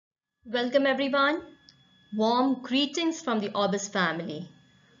Welcome everyone. Warm greetings from the Orbis family.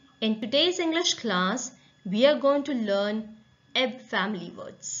 In today's English class, we are going to learn ebb family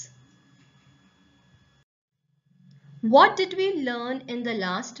words. What did we learn in the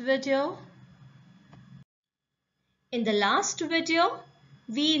last video? In the last video,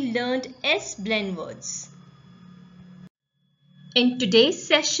 we learned S blend words. In today's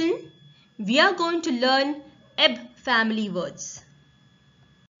session, we are going to learn ebb family words.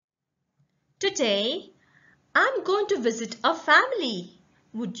 Today, I'm going to visit a family.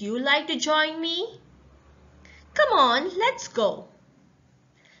 Would you like to join me? Come on, let's go.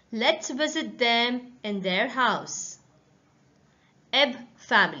 Let's visit them in their house. Ebb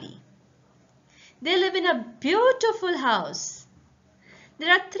family. They live in a beautiful house.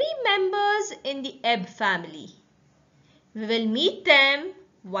 There are 3 members in the Ebb family. We will meet them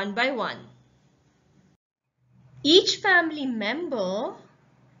one by one. Each family member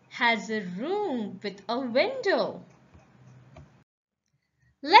has a room with a window.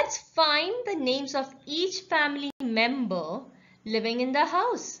 Let's find the names of each family member living in the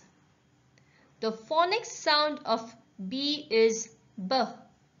house. The phonics sound of B is B.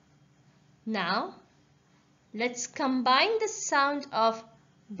 Now, let's combine the sound of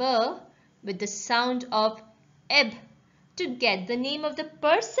B with the sound of ebb to get the name of the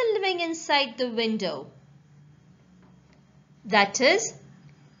person living inside the window. That is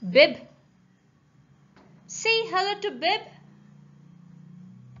Bib. Say hello to Bib.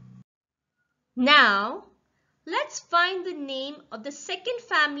 Now, let's find the name of the second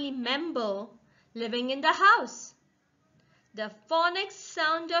family member living in the house. The phonics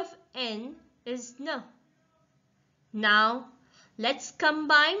sound of N is N. Now, let's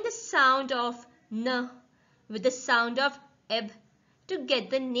combine the sound of N with the sound of ebb to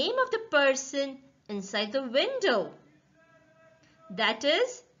get the name of the person inside the window. That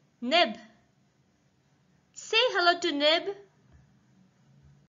is Nib. Say hello to Nib.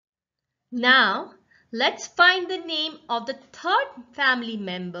 Now, let's find the name of the third family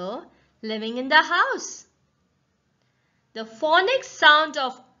member living in the house. The phonics sound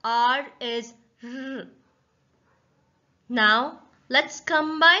of R is R. Now, let's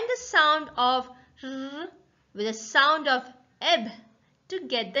combine the sound of R with the sound of ebb to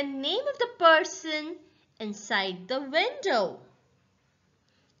get the name of the person inside the window.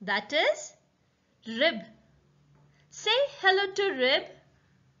 That is Rib. Say hello to Rib.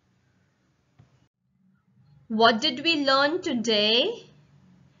 What did we learn today?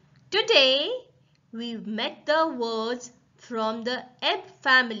 Today, we met the words from the ebb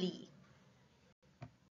family.